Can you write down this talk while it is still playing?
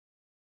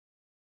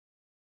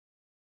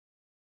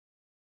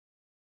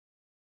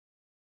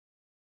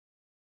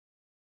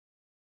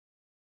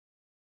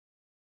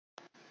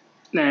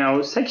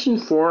Now, section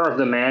 4 of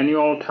the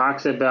manual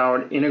talks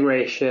about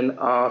integration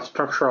of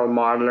structural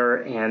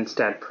modeler and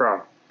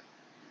STAAD.Pro.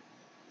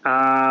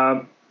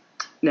 Now,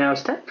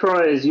 STAAD.Pro,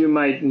 as you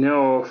might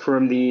know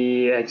from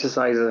the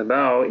exercises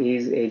above,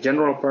 is a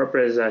general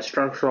purpose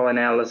structural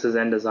analysis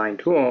and design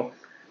tool.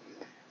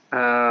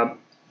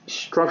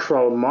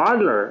 Structural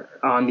modeler,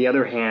 on the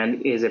other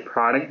hand, is a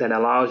product that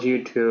allows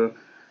you to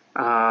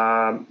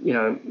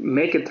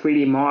make a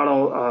 3D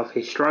model of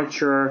a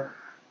structure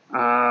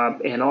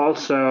and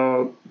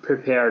also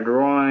prepare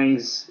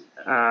drawings,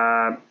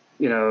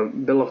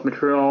 bill of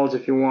materials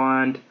if you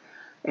want,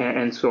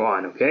 and so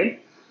on, okay?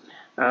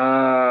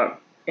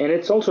 And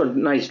it's also a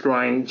nice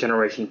drawing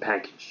generation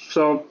package.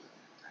 So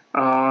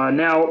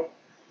now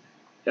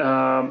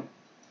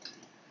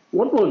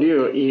what we'll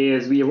do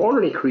is we have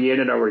already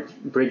created our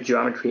bridge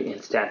geometry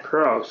in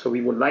STAAD.Pro, so we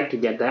would like to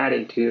get that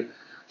into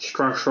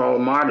structural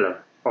modeler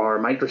or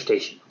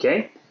MicroStation,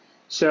 okay?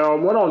 So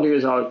what I'll do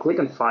is I'll click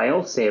on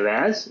File, Save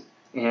As,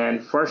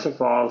 and first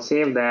of all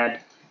save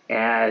that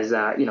as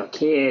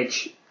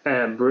KH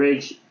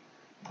bridge,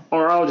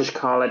 or I'll just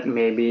call it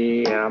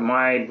maybe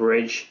my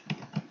bridge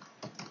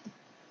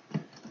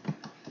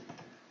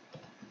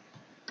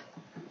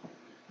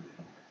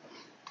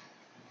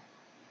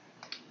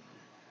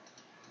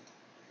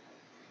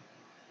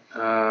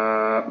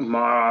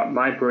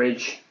my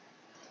bridge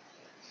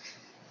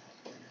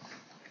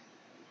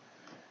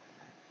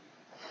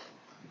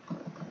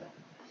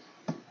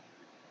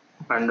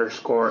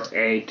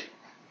 _8.std.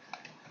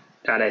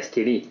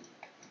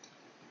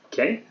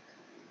 Okay,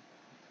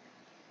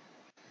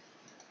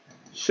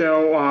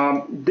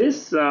 so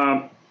this we'll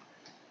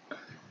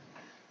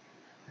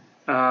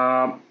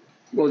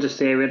just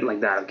save it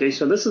like that. Okay,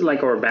 so this is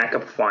like our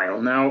backup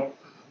file. Now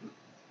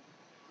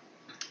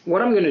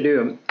what I'm going to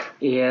do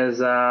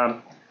is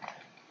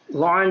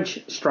launch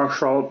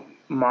structural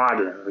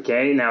modeler.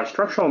 Okay, now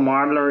structural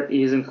modeler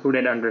is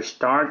included under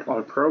Start,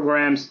 All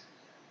Programs,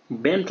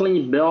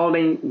 Bentley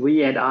Building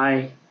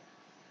V8i,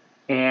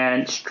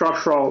 and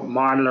Structural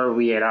Modeler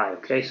V8i.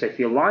 Okay, so if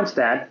you launch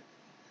that,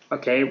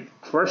 okay,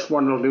 first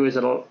what it'll do is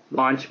it'll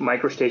launch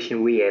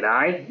MicroStation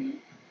V8i,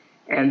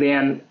 and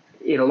then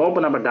it'll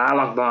open up a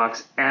dialog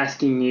box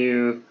asking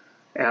you,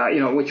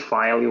 which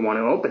file you want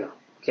to open up.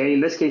 Okay, in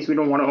this case, we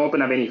don't want to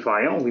open up any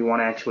file. We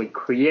want to actually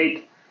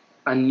create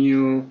a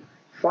new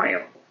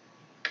file.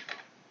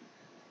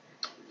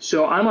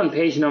 So I'm on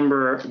page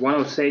number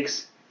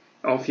 106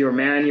 of your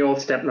manual,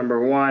 step number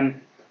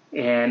 1,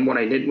 and what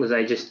I did was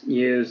I just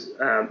used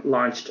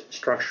launched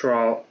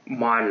structural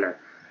modeler.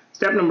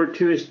 Step number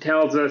 2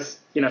 tells us,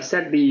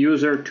 set the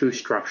user to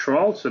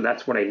structural, so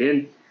that's what I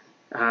did.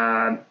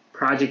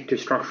 Project to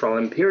structural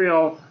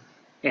imperial,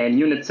 and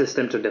unit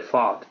system to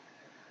default.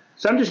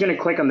 So I'm just going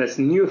to click on this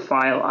new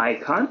file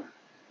icon,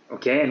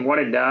 okay, and what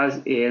it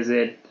does is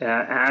it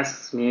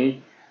asks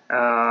me,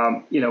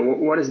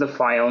 what is the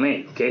file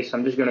name, okay, so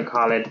I'm just going to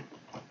call it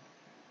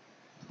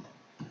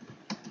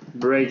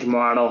bridge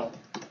model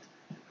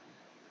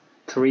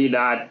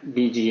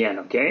 3.bgn,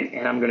 okay,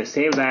 and I'm going to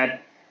save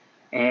that,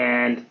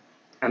 and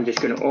I'm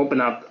just going to open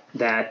up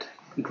that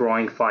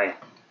drawing file.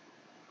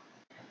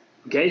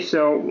 Okay,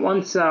 so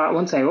once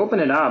I open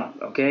it up,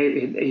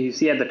 okay, you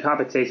see at the top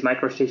it says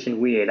MicroStation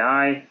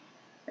V8i.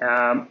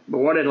 But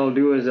what it'll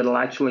do is it'll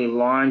actually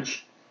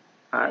launch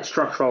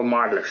Structural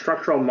Modeler.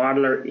 Structural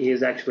Modeler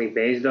is actually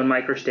based on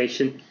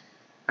MicroStation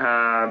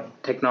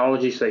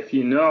technology, so if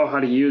you know how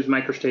to use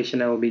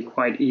MicroStation, it will be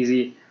quite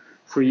easy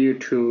for you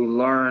to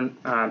learn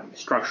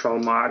Structural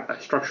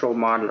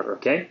Modeler,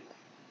 okay?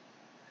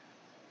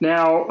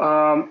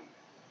 Now,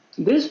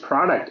 this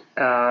product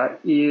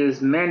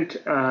is meant,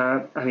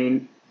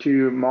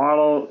 to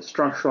model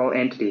structural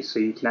entities, so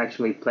you can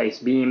actually place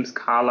beams,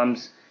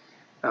 columns,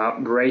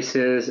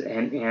 braces,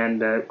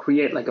 and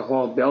create like a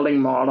whole building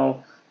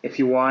model if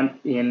you want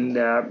in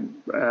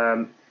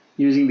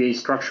using these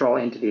structural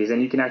entities,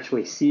 and you can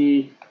actually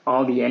see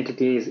all the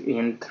entities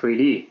in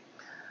 3D.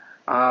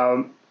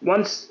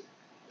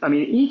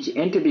 Each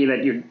entity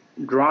that you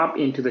drop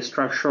into the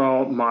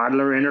structural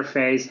modeler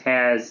interface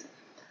has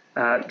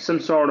some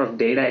sort of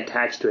data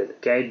attached to it.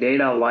 Okay,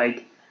 data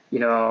like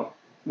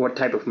what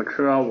type of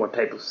material, what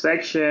type of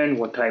section,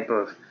 what type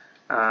of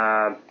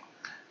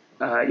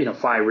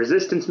fire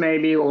resistance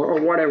maybe,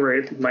 or whatever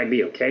it might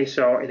be. Okay,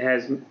 so it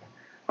has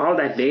all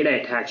that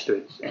data attached to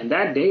it, and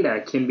that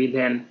data can be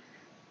then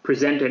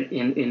presented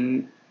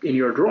in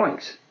your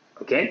drawings.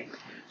 Okay,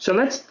 so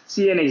let's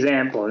see an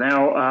example.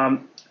 Now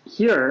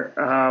here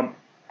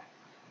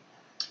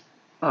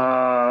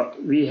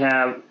we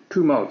have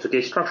two modes.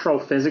 Okay, structural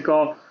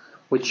physical,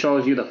 which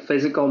shows you the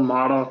physical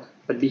model,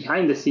 but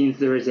behind the scenes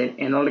there is an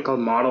analytical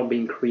model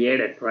being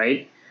created,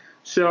 right?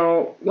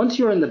 So once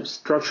you're in the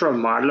structural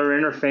modeler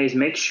interface,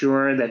 make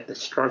sure that the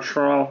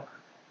structural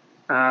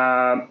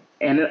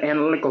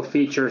analytical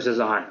features is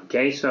on.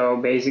 Okay, so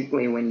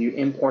basically when you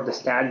import the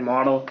STAAD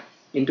model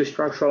into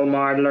structural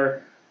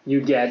modeler,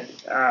 you get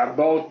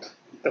both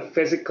the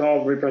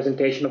physical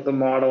representation of the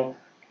model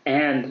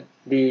and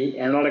the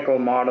analytical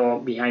model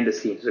behind the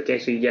scenes. Okay,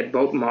 so you get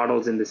both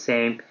models in the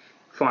same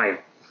file.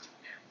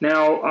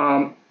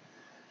 Now,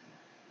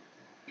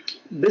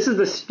 this is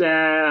the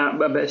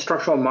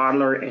structural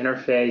modeler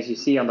interface. You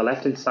see on the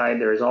left hand side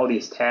there's all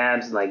these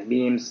tabs like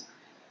beams,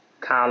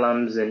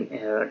 columns, and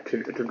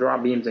to draw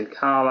beams and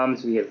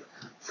columns. We have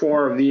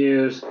 4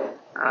 views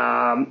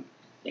and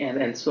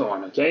so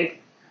on. Okay,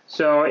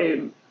 so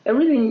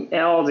everything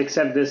else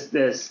except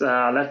this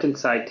left hand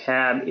side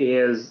tab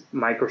is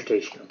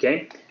MicroStation.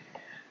 Okay,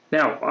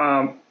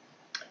 now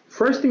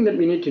first thing that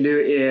we need to do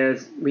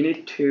is we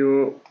need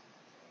to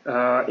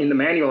in the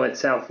manual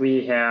itself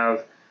we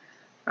have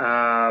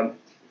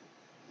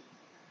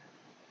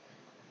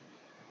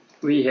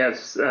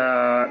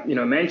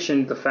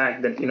mentioned the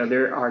fact that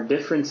there are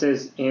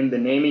differences in the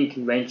naming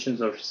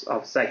conventions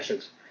of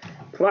sections.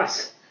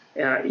 Plus,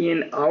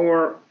 in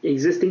our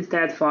existing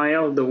stat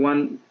file,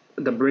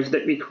 the bridge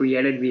that we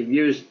created, we've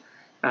used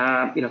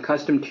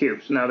custom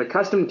tubes. Now, the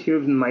custom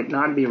tubes might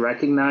not be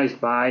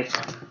recognized by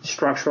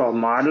structural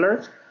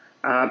modeler,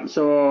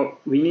 so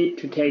we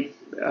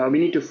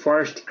need to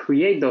first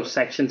create those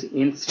sections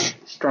in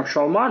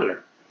structural modeler.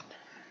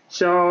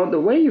 So the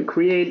way you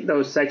create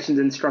those sections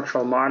in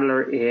structural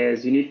modeler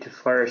is you need to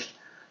first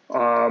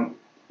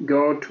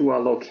go to a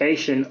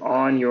location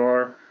on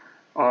your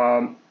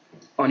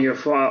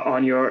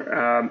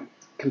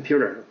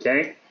computer,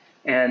 okay?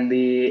 And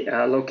the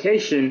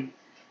location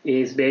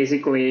is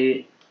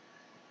basically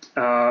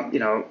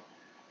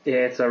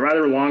it's a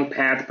rather long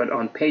path, but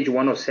on page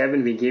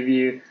 107 we give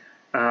you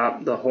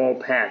the whole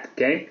path,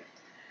 okay?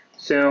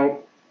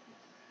 So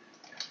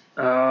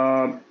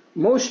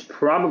most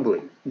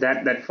probably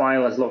that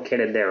file is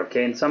located there,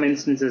 okay? In some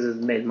instances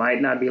it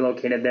might not be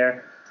located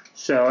there,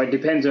 so it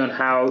depends on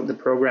how the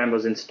program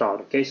was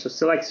installed, okay? So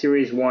select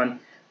series 1,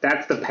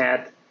 that's the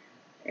path,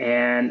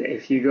 and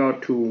if you go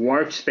to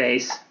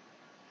workspace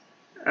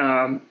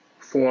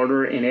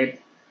folder in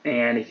it,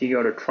 and if you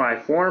go to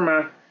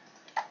Triforma,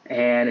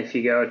 and if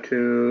you go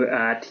to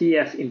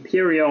TF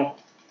Imperial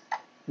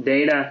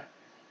Data,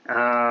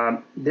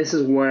 this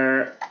is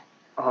where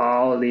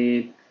all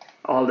the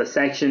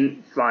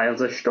section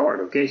files are stored,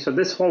 okay? So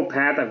this whole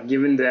path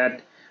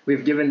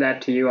we've given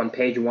that to you on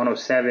page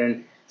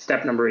 107,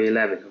 step number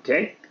 11,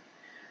 okay?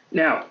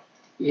 Now,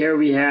 here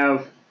we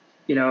have,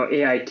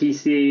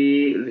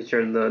 AITC, which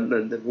are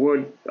the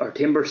wood or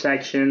timber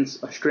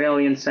sections,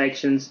 Australian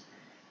sections,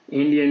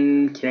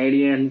 Indian,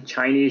 Canadian,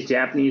 Chinese,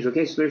 Japanese,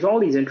 okay? So there's all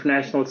these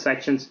international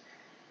sections,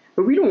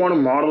 but we don't want to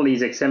model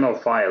these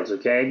XML files,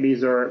 okay?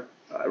 These are,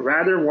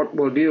 rather what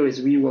we'll do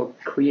is we will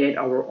create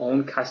our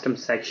own custom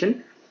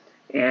section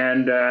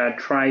and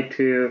try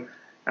to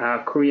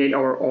create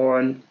our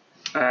own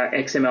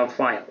XML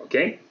file,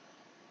 okay?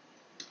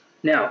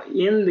 Now,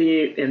 in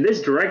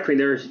this directory,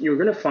 you're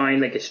going to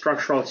find like a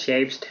structural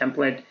shapes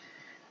template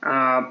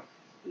file,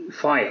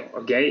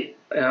 okay,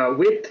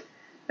 with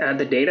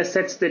the data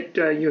sets that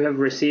you have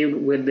received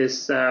with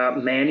this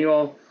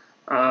manual.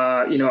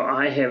 We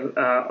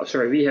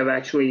have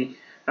actually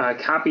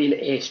copied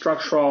a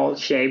structural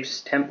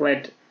shapes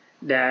template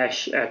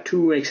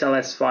 -2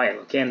 XLS file,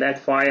 okay, and that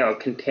file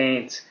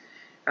contains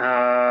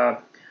the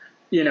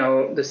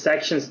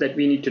sections that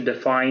we need to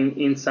define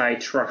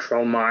inside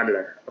structural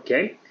modeler,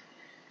 okay?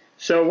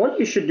 So what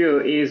you should do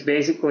is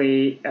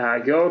basically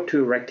go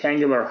to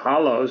rectangular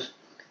hollows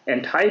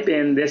and type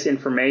in this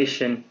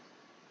information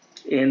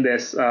in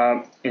this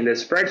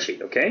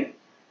spreadsheet, okay?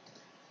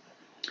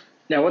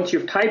 Now once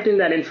you've typed in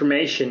that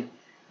information,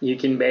 you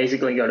can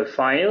basically go to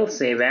File,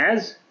 Save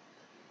As,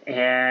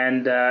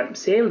 and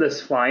save this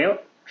file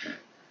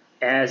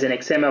as an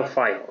XML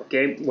file,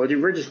 okay? Well,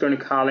 we're just going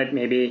to call it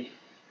maybe,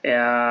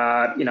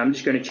 I'm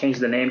just going to change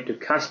the name to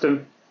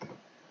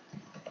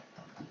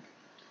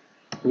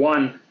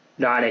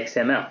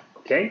custom1.xml,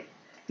 okay?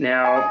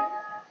 Now,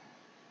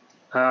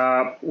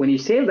 when you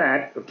save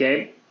that,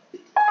 okay,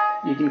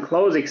 you can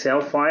close the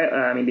Excel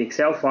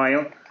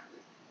file,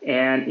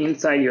 and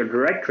inside your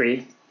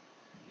directory,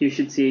 you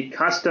should see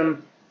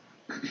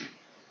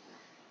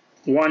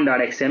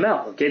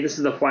custom1.xml, okay? This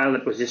is the file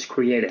that was just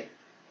created.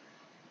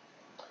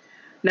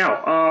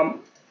 Now,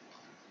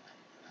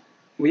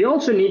 we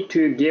also need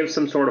to give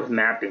some sort of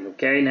mapping,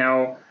 okay?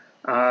 Now,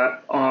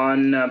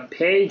 on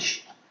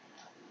page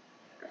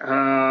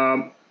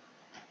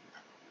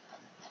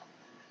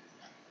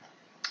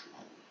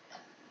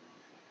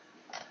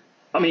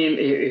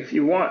if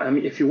you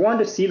want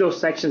to see those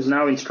sections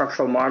now in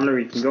Structural Modeler,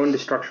 you can go into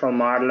Structural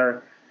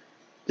Modeler,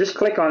 just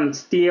click on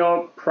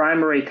Steel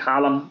Primary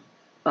Column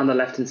on the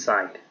left hand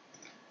side.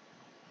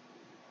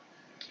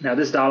 Now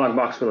this dialog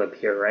box will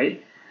appear,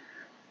 right?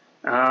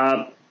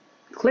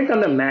 Click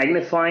on the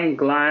magnifying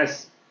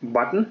glass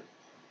button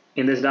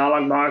in this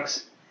dialog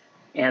box,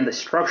 and the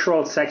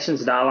Structural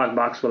Sections dialog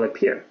box will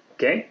appear,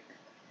 okay?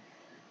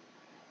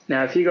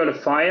 Now if you go to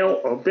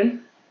File,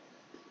 Open,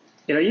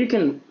 you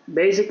can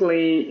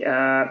basically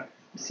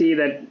see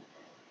that,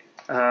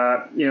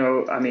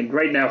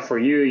 right now for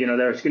you,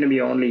 there's going to be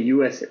only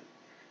US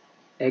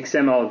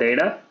XML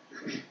data.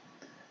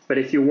 But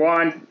if you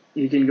want,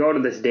 you can go to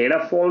this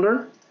data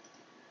folder,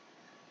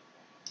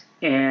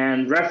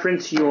 and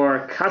reference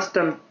your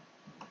custom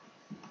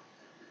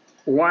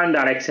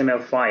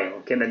 1.xml file,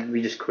 okay, that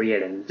we just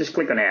created. Just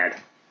click on Add.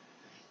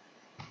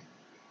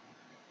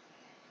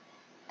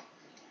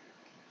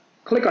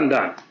 Click on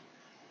Done.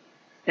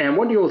 And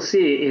what you'll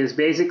see is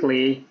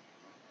basically,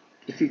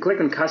 if you click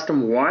on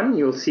Custom 1,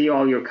 you'll see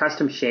all your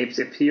custom shapes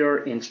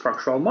appear in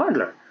Structural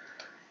Modeler.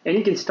 And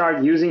you can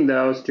start using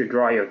those to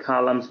draw your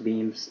columns,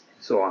 beams,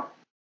 and so on.